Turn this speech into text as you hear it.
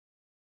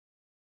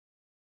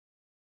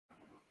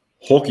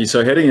Hawke,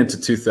 so heading into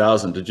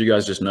 2000, did you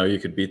guys just know you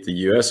could beat the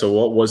US, or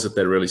what was it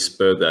that really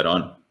spurred that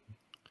on?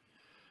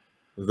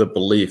 The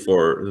belief,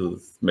 or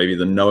maybe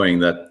the knowing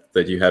that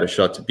you had a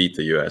shot to beat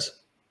the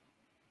US?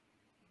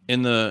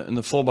 In the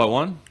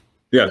 4x1?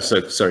 Yeah,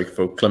 so sorry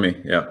for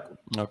Klimmy, yeah.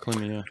 No,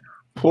 Klimmy, yeah.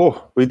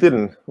 Oh, we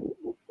didn't.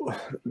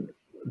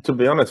 To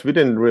be honest, we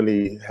didn't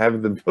really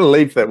have the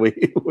belief that we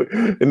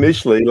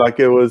initially, like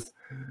it was,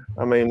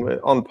 I mean,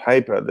 on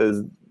paper,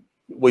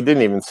 we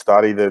didn't even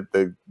study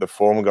the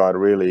form guide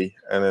really,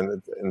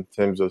 and in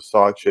terms of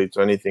side sheets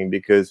or anything,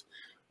 because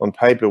on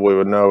paper we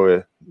were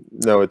nowhere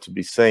to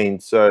be seen.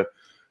 So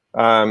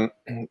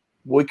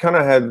we kind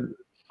of had,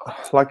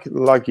 like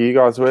you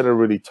guys, we had a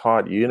really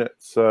tight unit.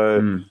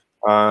 So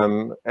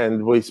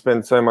and we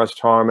spent so much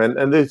time, and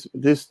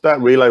that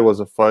relay was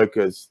a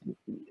focus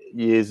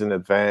years in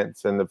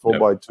advance, and the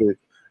 4x2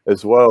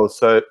 as well.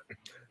 So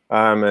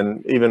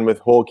and even with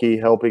Hawke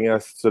helping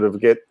us sort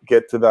of get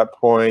to that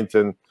point,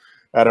 and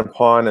Adam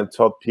Pine and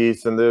Todd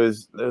Pierce, and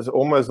there's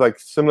almost like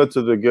similar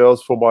to the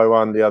girls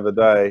 4x1 the other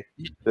day,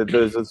 that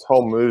there's this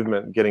whole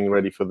movement getting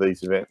ready for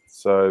these events.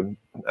 So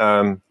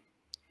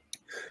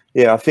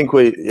yeah, I think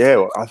for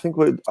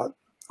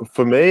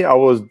me, I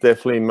was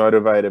definitely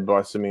motivated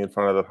by swimming in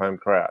front of the home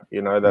crowd.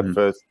 You know,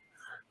 that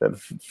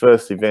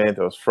first event,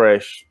 I was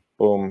fresh,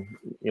 boom,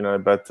 you know,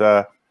 but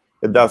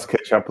it does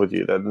catch up with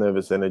you. That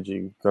nervous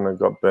energy kind of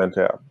got burnt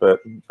out.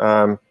 But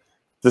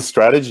the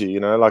strategy, you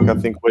know, like I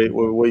think we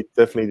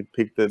definitely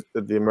picked that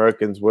the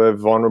Americans were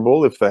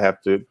vulnerable if they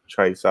have to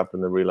chase up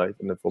in the relay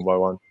in the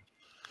 4x1.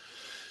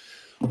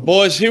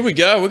 Boys, here we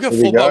go. We've got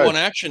 4x1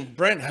 action.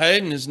 Brent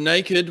Hayden is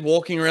naked,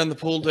 walking around the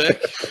pool deck.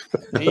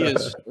 He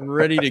is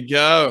ready to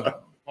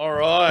go. All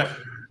right.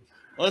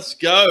 Let's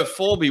go.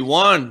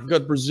 4x1. We've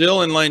got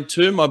Brazil in lane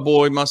 2. My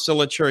boy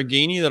Marcelo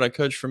Cheragini that I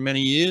coached for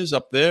many years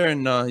up there,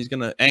 and he's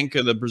going to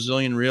anchor the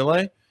Brazilian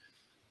relay.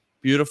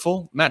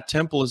 Beautiful. Matt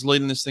Temple is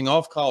leading this thing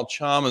off. Kyle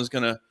Chalmers is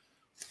going to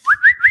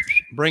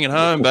bring it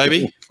home,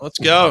 baby. Let's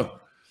go.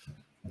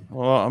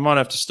 Well, I might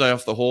have to stay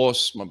off the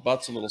horse. My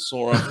butt's a little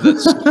sore after that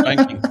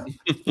spanking.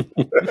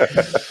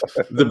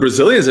 The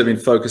Brazilians have been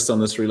focused on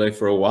this relay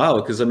for a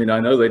while, because I mean, I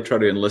know they try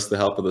to enlist the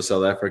help of the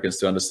South Africans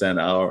to understand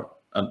our,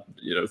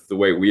 you know, the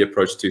way we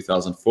approached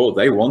 2004.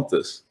 They want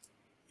this.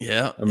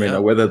 Yeah. I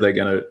mean, whether they're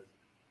going to,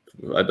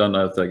 I don't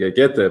know if they're going to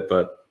get there,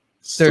 but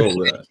still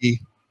there.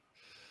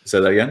 Say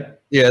that again?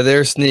 Yeah,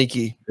 they're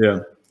sneaky.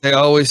 Yeah. They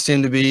always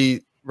seem to be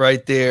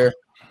right there.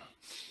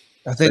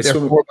 I think their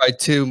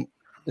 4x2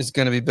 is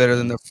going to be better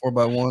than their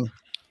 4x1.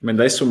 I mean,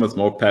 they swim with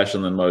more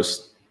passion than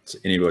most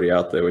anybody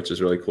out there, which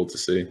is really cool to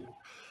see.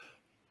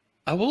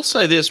 I will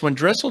say this. When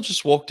Dressel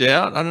just walked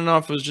out, I don't know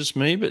if it was just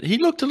me, but he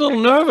looked a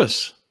little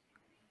nervous.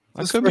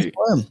 I could be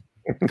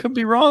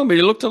wrong, but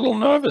he looked a little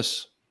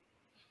nervous.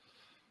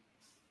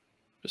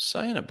 Just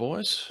saying it,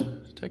 boys.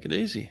 Take it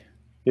easy.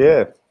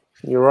 Yeah.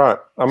 You're right.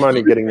 I'm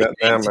only getting that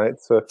now, mate.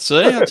 So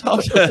see, I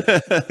told you.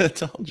 I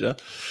told you.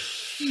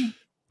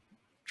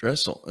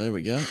 Dressel. There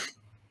we go.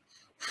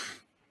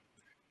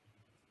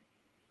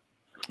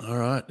 All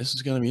right. This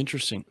is going to be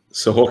interesting.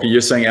 So, Hawke, you're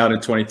saying out in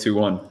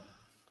 22-1.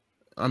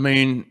 I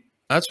mean,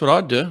 that's what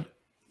I'd do.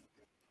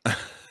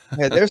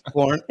 Yeah, there's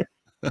Warren.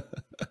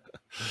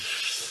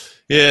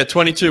 Yeah,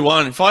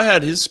 22-1. If I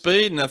had his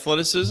speed and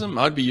athleticism,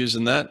 I'd be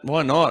using that.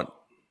 Why not?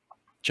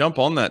 Jump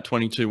on that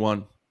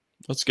 22-1.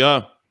 Let's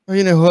go. Well,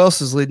 you know who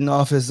else is leading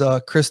off is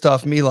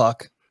Christoph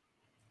Milak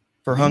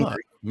for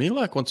Hungary.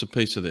 Milak wants a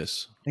piece of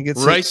this. He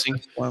gets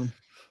racing.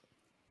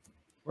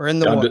 We're in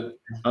the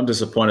I'm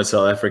disappointed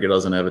South Africa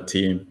doesn't have a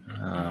team.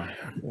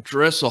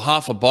 Dressel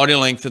half a body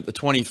length at the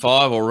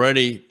 25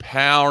 already.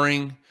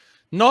 Powering.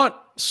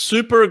 Not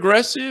super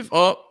aggressive.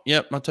 Oh,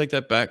 yep, I'll take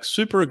that back.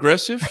 Super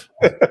aggressive.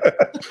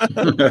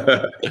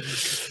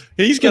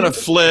 He's going to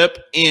flip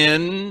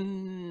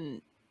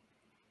in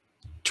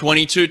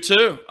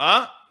 22-2.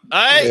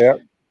 Hey.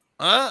 Yep.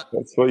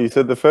 That's what you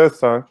said the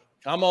first time.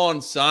 Come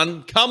on,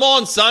 son. Come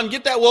on, son.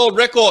 Get that world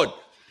record.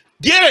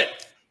 Get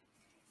it.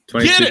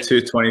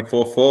 22-2,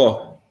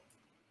 24-4.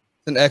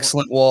 An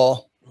excellent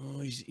wall.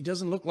 Oh, he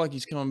doesn't look like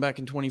he's coming back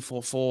in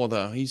 24-4,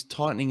 though. He's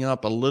tightening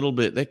up a little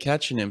bit. They're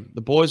catching him.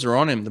 The boys are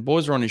on him. The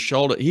boys are on his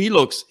shoulder.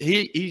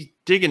 He's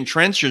digging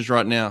trenches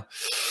right now.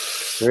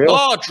 Really?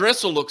 Oh,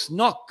 Dressel looks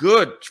not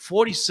good.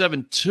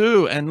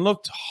 47-2 and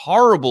looked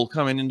horrible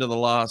coming into the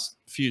last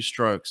few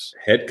strokes.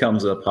 Head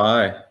comes up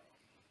high.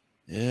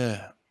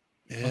 Yeah.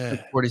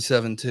 Yeah.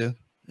 47-2.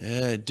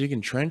 Yeah,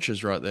 digging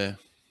trenches right there.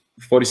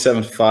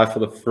 47-5 for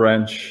the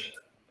French.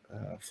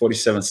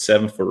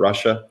 47-7 for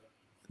Russia.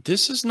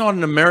 This is not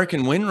an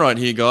American win right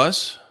here,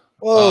 guys.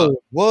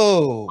 Whoa,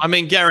 whoa. I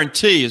mean,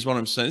 guarantee is what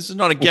I'm saying. This is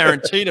not a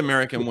guaranteed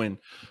American win.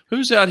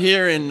 Who's out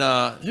here in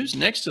who's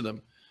next to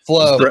them?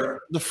 Flo.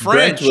 The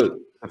French.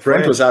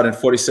 Brent was out in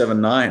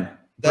 47-9.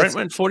 Brent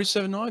went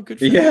 47-9. Good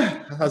for him.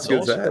 Yeah, that's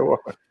good. Awesome.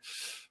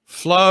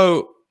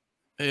 Flo,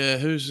 yeah,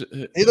 he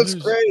looks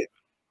great.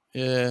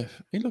 Yeah,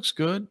 he looks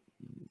good.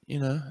 You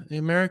know, the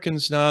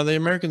Americans are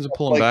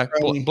pulling back.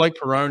 Blake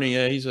Peroni,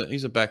 yeah,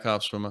 he's a back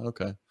half swimmer.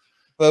 Okay.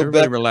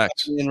 Everybody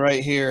relax. In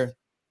right here.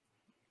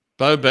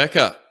 Bo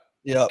Becker.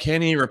 Yeah.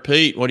 Can he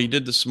repeat what he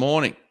did this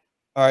morning?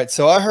 All right.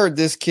 So I heard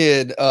this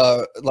kid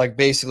like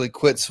basically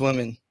quit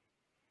swimming.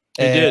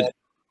 He did.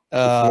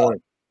 I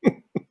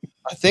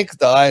think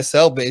the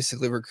ISL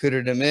basically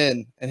recruited him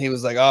in, and he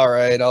was like, "All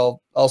right,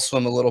 I'll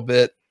swim a little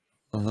bit."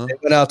 He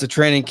went out to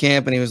training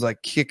camp, and he was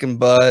like kicking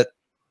butt,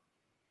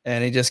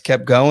 and he just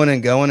kept going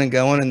and going and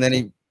going, and then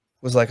he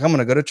was like, "I'm going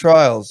to go to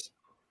trials,"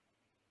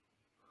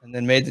 and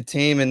then made the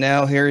team, and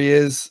now here he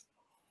is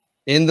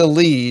in the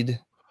lead.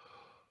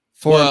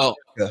 Well,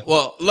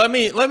 let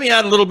me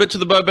add a little bit to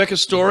the Bo Becker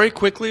story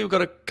quickly. We've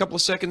got a couple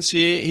of seconds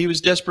here. He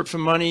was desperate for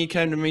money. He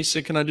came to me,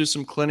 said, "Can I do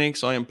some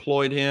clinics?" I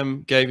employed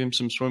him, gave him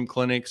some swim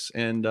clinics,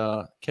 and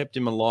kept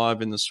him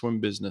alive in the swim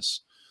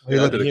business.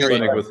 Yeah, I did a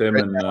clinic with him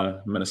in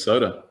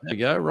Minnesota. There you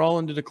go.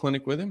 Roland did a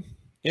clinic with him.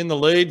 In the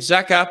lead.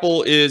 Zach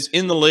Apple is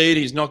in the lead.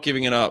 He's not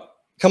giving it up.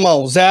 Come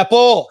on,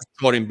 Zapple.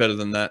 Taught him better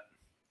than that.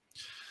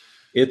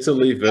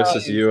 Italy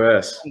versus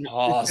US.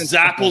 Oh,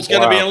 Zappel's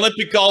going to be an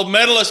Olympic gold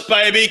medalist,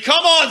 baby.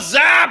 Come on,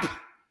 Zap!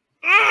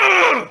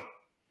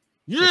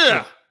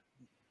 Yeah.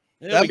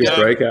 There we go.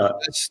 Breakout.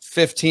 That's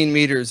 15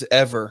 meters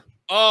ever.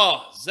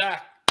 Oh,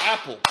 Zach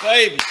Apple,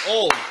 baby,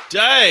 all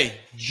day.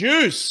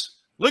 Juice.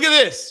 Look at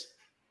this.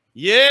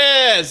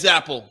 Yeah,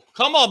 Zapple.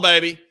 Come on,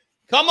 baby.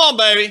 Come on,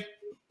 baby.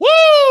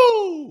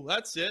 Woo!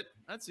 That's it.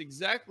 That's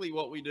exactly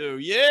what we do.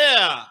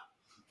 Yeah.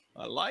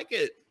 I like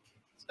it.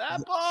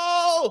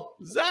 Zappo!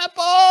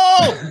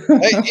 Zappo!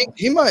 Hey,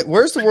 he might.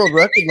 Where's the world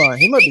record line?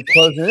 He might be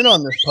closing in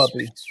on this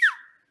puppy.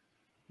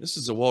 This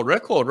is a world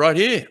record right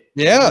here.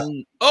 Yeah.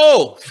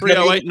 Oh,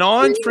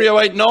 3089,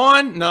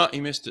 3089. No,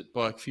 he missed it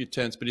by a few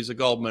tenths, but he's a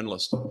gold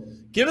medalist.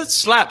 Give it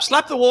slap.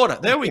 Slap the water.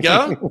 There we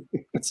go.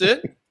 That's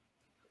it.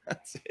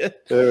 That's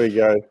it. There we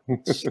go.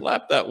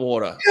 Slap that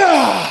water.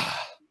 Yeah.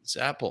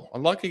 Zapple.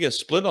 I'd like to get a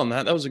split on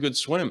that. That was a good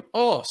swim.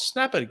 Oh,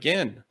 snap it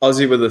again.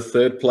 Aussie with a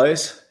third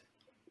place.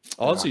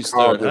 Aussie's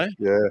third, hey?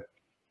 Yeah.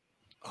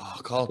 Oh,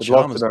 Kyle I'd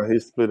love Chalmers. to know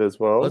his split as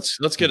well.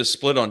 Let's get a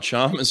split on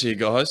Chalmers here,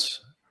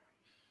 guys.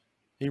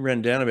 He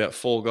ran down about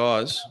 4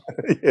 guys.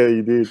 Yeah,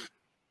 he did.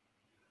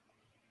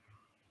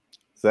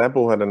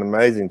 Zapple had an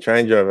amazing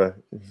changeover.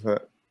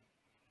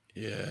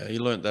 Yeah, he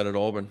learnt that at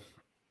Auburn.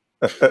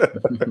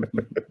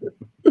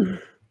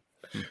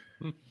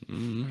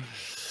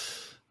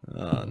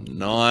 Oh,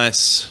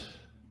 nice.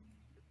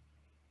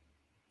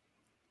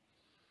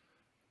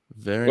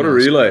 Very what a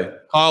nice. relay.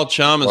 Kyle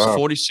Chalmers,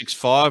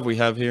 46.5 we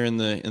have here in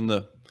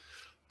the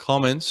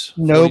comments.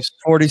 Nope,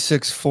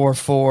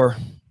 46.44.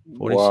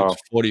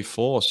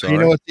 46.44, sorry. You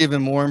know what's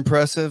even more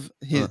impressive?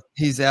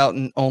 He's out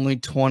in only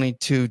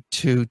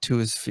 22.2 to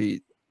his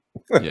feet.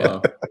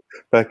 Yeah.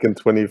 Back in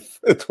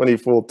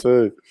 24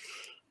 too.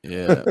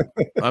 Yeah.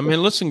 I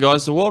mean, listen,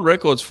 guys, the world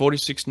record's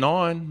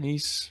 46.9.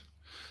 This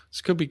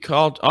could be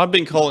Kyle. I've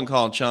been calling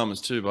Kyle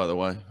Chalmers too, by the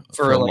way.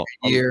 For like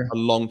a year. A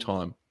long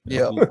time.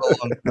 Yeah.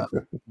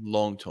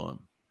 Long time.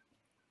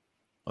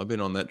 I've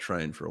been on that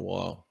train for a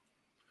while.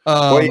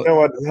 Well, you know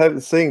what?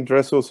 Seeing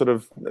Dressel sort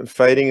of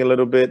fading a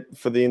little bit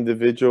for the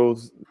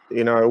individuals,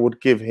 you know, it would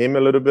give him a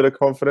little bit of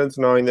confidence,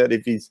 knowing that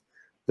if he's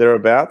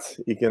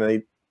thereabouts, he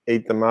can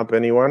eat them up,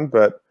 anyone.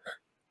 But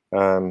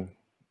yeah,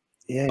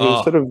 he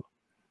was sort of.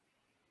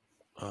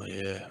 Oh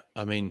yeah,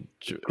 I mean,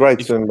 great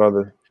swim by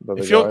the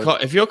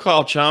if you're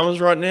Kyle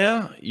Chalmers right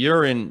now,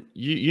 you're in.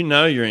 You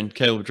know you're in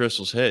Caeleb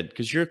Dressel's head,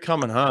 because you're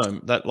coming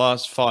home that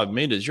last 5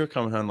 meters. You're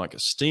coming home like a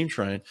steam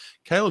train.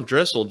 Caeleb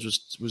Dressel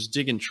just was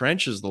digging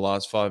trenches the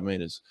last 5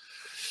 meters.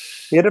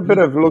 He had a bit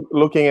of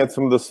looking at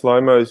some of the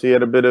slow-mos. He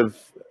had a bit of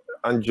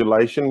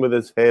undulation with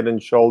his head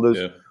and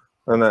shoulders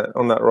on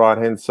that right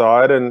hand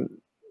side, and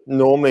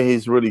normally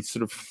he's really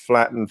sort of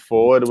flat and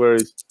forward, where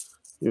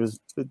he was a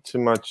bit too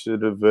much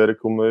at a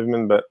vertical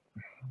movement. But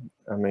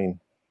I mean,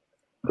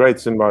 great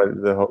swim by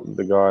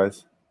the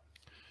guys.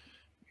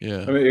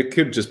 Yeah, I mean, it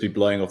could just be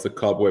blowing off the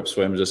cobweb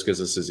swim just because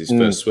this is his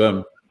first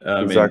swim.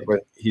 Exactly. I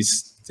mean,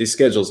 his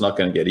schedule's not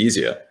going to get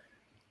easier,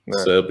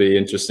 so it'll be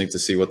interesting to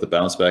see what the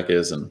bounce back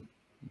is and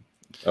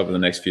over the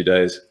next few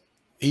days.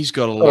 He's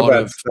got a lot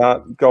of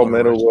gold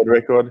medal world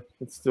record.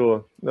 It's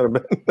still not a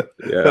bad.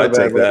 Yeah, I'd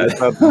take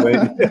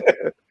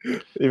that.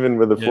 Even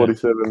with a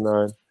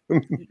 47.9.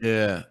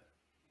 Yeah.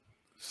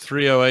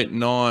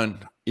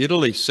 3:08.9.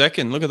 Italy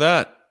second. Look at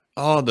that.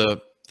 Oh,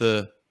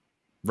 the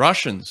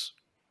Russians.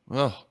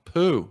 Oh,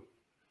 poo.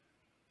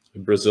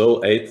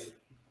 Brazil 8th.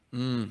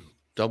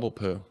 Double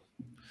poo.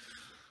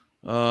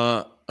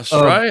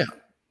 Australia.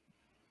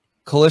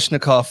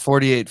 Kalishnikov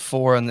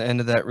 48.4 on the end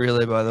of that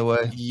relay, by the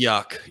way.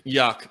 Yuck.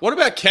 Yuck. What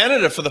about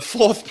Canada for the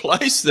 4th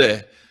place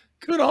there?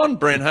 Good on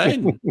Brent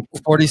Hayden.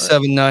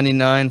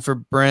 47.99 for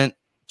Brent.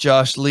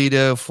 Josh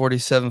Lido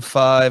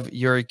 47.5.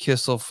 Yuri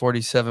Kissel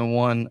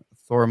 47.1.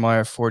 Thor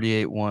Meyer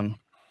 48.1.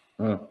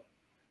 Oh.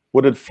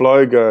 What did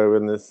Flo go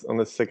on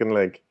the second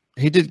leg?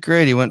 He did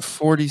great. He went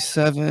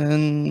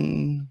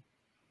 47.62.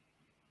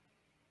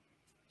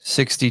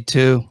 Is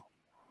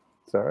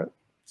that right?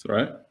 That's all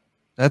right.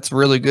 That's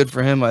really good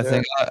for him, I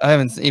think. I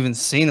haven't even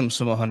seen him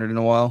swim 100 in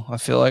a while, I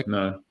feel like.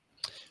 No.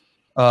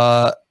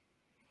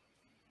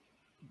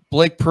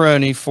 Blake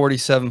Pieroni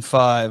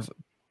 47.5,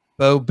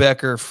 Bo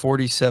Becker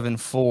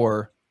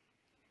 47.4,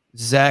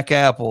 Zach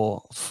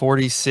Apple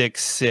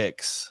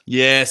 46.6.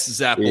 Yes,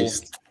 Zapple.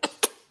 Beast.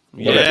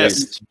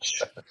 Yes.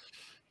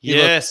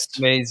 Yes.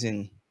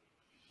 Amazing.